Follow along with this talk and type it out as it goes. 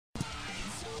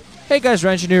Hey guys,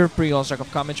 Ranch here, bringing on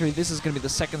Starcraft commentary. This is going to be the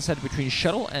second set between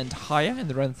Shuttle and HiyA in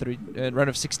the round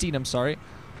of 16,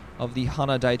 of the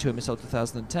Hana Daetoo MSL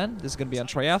 2010. This is going to be on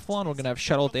Triathlon. We're going to have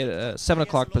Shuttle at 7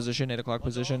 o'clock position, 8 o'clock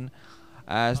position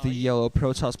as the yellow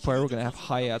protoss player. We're going to have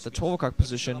HiyA at the 12 o'clock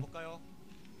position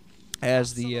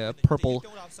as the purple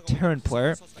terran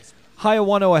player. HiyA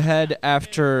 1-0 ahead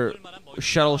after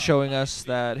Shuttle showing us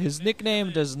that his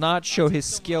nickname does not show his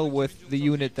skill with the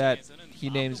unit that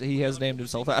he has named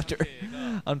himself after.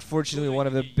 Unfortunately, one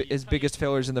of his biggest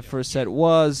failures in the first set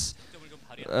was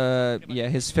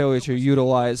his failure to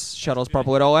utilize Shuttle's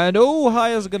purple at all. And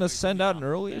HiyA's gonna send out an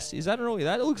early. Is that an early?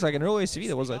 That looks like an early ACV.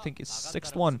 That was, I think, his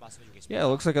 6th one. Yeah, it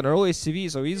looks like an early ACV.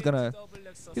 So he's gonna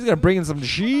bring in some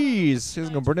cheese. He's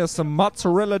gonna bring in some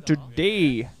mozzarella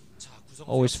today.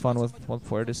 Always fun with one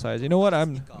player decides, you know what?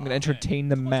 I'm gonna entertain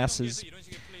the masses.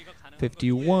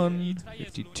 51,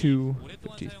 52,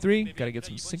 53. Gotta get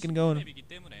some sinking going.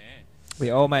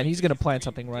 Yeah, oh man, he's gonna plant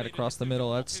something right across the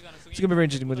middle. It's gonna be very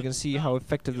interesting. We're gonna see how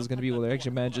effective this is gonna be. Will they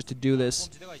actually manage to do this?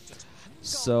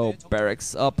 So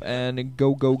barracks up and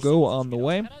go on the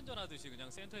way.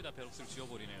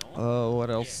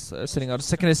 What else? Sitting out a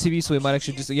second SCV, so we might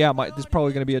actually just this is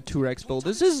probably gonna be a 2-Rex build.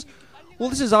 This is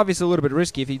obviously a little bit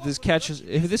risky. If this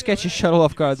catches Shuttle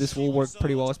off guard, this will work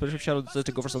pretty well, especially if Shuttle decides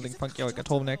to go for something funky like a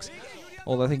 12-Nex.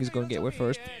 Although I think he's going to Gateway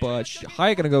first. But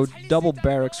HiyA going to go double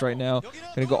barracks right now.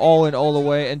 Going to go all in all the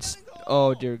way. And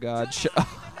oh, dear God.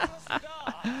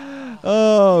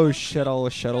 Oh,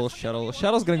 Shuttle's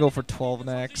going to go for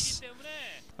 12-Nex,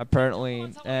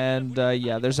 apparently. And,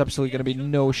 yeah, there's absolutely going to be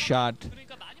no shot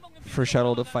for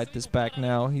Shuttle to fight this back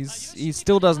now. He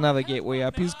still doesn't have a gateway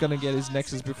up. He's gonna get his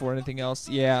nexus before anything else.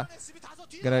 Yeah,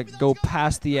 gonna go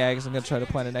past the eggs. I'm gonna try to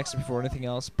plant a nexus before anything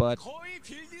else. But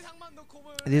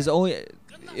it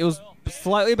was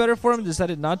slightly better for him.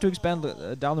 Decided not to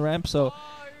expand down the ramp. So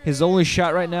his only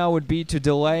shot right now would be to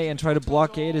delay and try to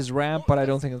blockade his ramp. But I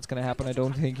don't think that's gonna happen. I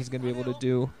don't think he's gonna be able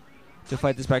to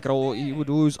fight this back at all. He would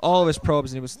lose all of his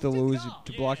probes and he would still lose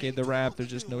to blockade the ramp. There's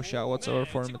just no shot whatsoever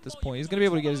for him at this point. He's going to be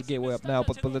able to get his gateway up now,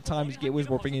 but by the time his gateway is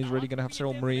warping, he's already going to have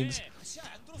several Marines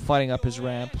fighting up his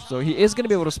ramp. So he is going to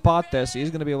be able to spot this. He's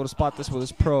going to be able to spot this with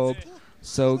his probe.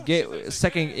 So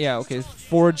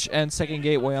Forge and second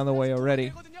gateway on the way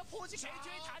already.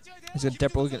 He's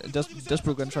desperately going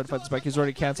to try to fight this back. He's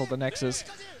already canceled the Nexus.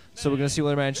 So we're going to see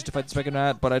whether he manages to fight this back or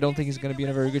not, but I don't think he's going to be in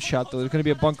a very good shot, though. There's going to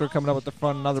be a bunker coming up at the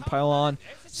front, another pylon,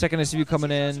 second SCV coming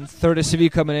in, third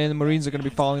SCV coming in, the Marines are going to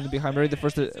be following behind. Already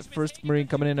the first Marine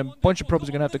coming in, a bunch of probes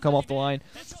are going to have to come off the line.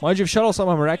 Mind you, if Shuttle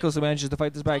somehow miraculously manages to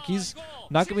fight this back, he's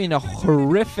not going to be in a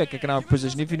horrific economic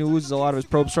position. If he loses a lot of his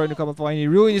probes starting to come off the line, he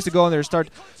really needs to go in there and start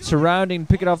surrounding,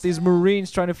 picking off these Marines,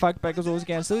 trying to fight back as well as he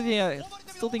can. Still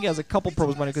think he has a couple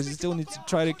probes money because he still needs to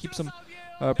try to keep some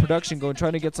production going,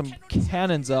 trying to get some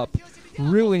cannons up.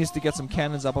 Really needs to get some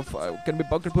cannons up. Going to be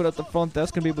bunker put at the front.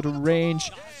 That's going to be able to range.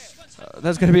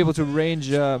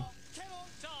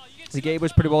 The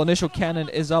gateways pretty well. Initial cannon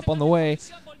is up on the way.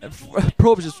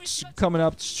 Probes just coming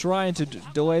up, trying to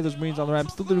delay those Marines on the ramp.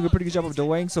 Still doing a pretty good job of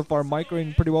delaying so far,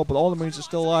 microing pretty well, but all the Marines are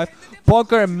still alive.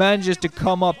 Bunker manages to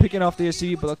come up, picking off the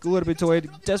SCV, but a little bit delayed.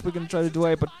 Desperately going to try to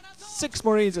delay, but 6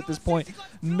 Marines at this point.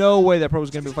 No way that probe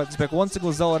is going to be fighting this back. One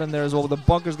single Zealot in there as well. The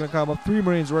bunker's going to come up. 3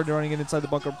 Marines already running in inside the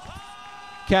bunker.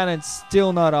 Cannon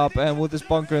still not up, and with this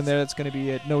bunker in there, that's going to be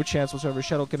it. No chance whatsoever.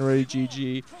 Shuttle can already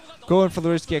GG. Going for the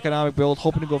risky economic build,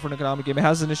 hoping to go for an economic game. It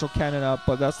has initial cannon up,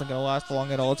 but that's not going to last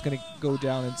long at all. It's going to go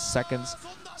down in seconds.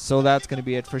 So that's going to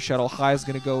be it for Shuttle. HiyA's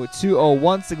going to go with 2-0.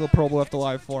 One single probe left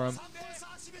alive for him.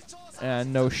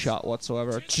 And no shot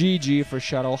whatsoever. GG for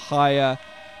Shuttle. HiyA,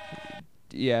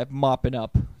 yeah, mopping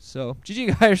up. So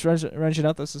GG guys, wrenching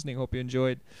out this listening. Hope you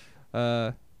enjoyed.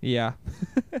 Yeah.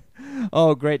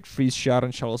 Oh, great freeze shot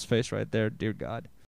on Shuttle's face right there. Dear God.